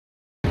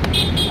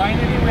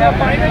Finally, we have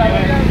reached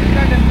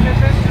our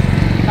destination.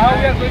 Now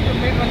we are going to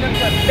meet Ranjan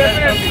sir.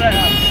 Definitely.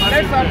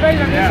 Let's surprise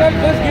Ranjan sir.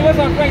 Just give a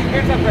surprise.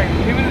 Great surprise.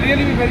 He will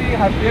really be very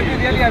happy. He will be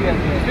really happy.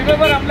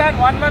 Remember, Amlan,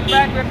 1 month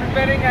back we are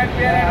preparing and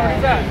we are in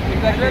Odisha.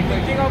 We are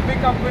thinking of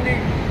big company.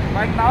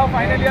 But now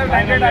finally we have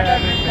landed at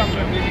a big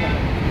company.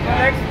 So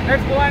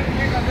let's go and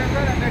meet Ranjan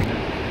sir.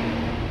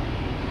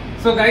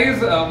 So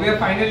guys, we have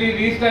finally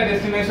reached our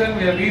destination.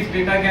 We have reached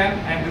DataGyan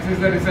and this is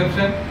the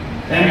reception.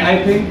 And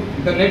I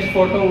think the next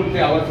photo would be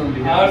ours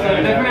only. Ours,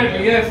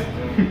 definitely, yes.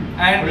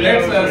 And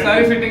let's,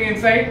 sir is sitting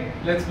inside.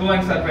 Let's go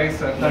and surprise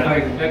sir.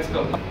 Surprise. Let's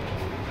go.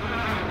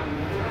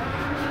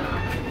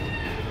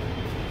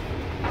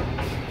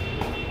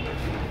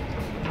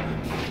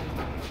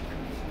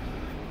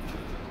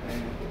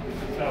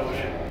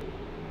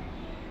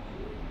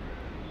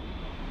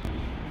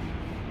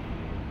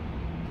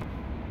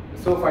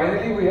 So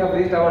finally we have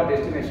reached our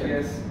destination.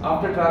 Yes.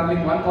 After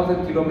traveling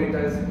 1000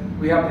 kilometers,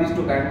 we have reached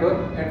to Bangalore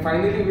and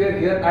finally we are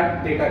here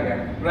at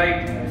DataGyan.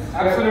 Right. Yes.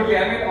 Absolutely.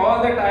 I mean,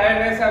 all the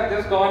tiredness have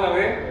just gone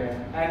away.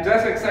 And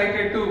just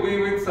excited to be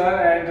with sir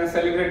and just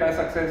celebrate our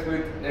success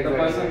with the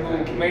person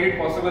who made it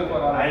possible for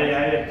us. I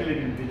actually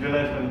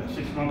visualized when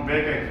 6 months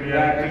back. I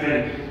actually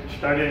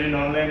studied in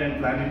online and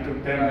planning to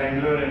come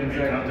Bangalore and meet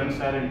Ranjan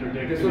sir and to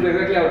take. This was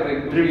exactly our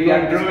dream.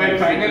 And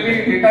finally,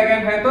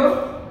 DataGyan hai to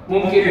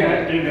mumkin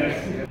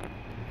hai.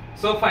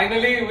 So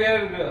finally, we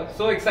are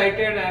so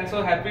excited and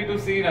so happy to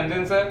see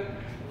Ranjan sir.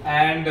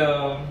 And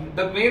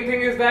the main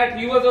thing is that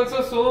he was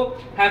also so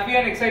happy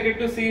and excited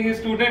to see his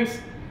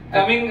students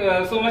coming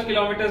so much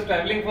kilometers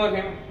traveling for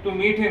him to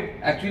meet him.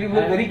 Actually, we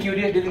were very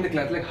curious during the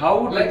class, like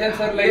how would Ranjan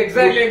sir like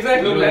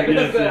exactly.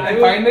 And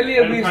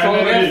finally we saw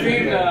we have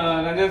seen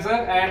Ranjan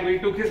sir and we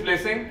took his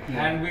blessing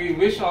and we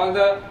wish all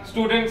the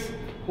students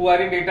who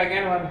are in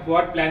DataGyan or who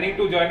are planning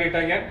to join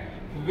DataGyan,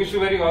 wish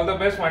you all the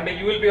best. One day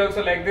you will be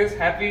also like this,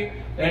 happy.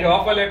 And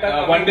offer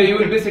letter. One day you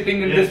will be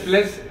sitting in this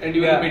place and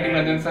you will be meeting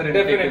Ranjan sir.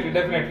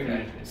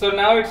 Definitely. So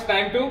now it's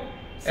time to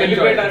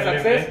celebrate our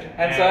success.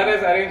 And sir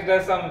has arranged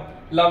us some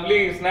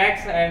lovely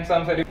snacks and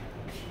some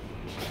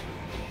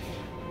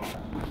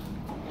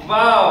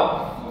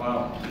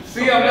Wow.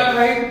 See, Amlan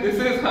bhai, this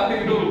is how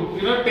you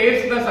do.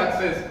 Taste the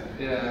success.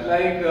 Yeah.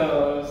 Like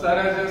sir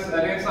has just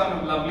arranged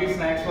some lovely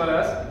snacks for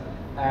us.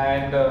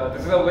 And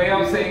this is a way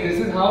of saying this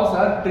is how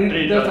sir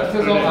treat the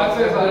success of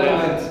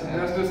us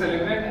just to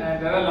celebrate.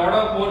 And there are a lot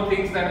of more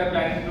things that we're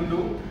planning to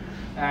do.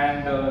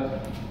 And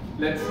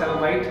let's have a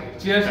bite.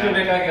 Cheers to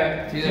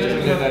DataGyan. Cheers to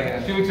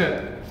DataGyan. Future.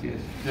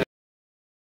 Cheers.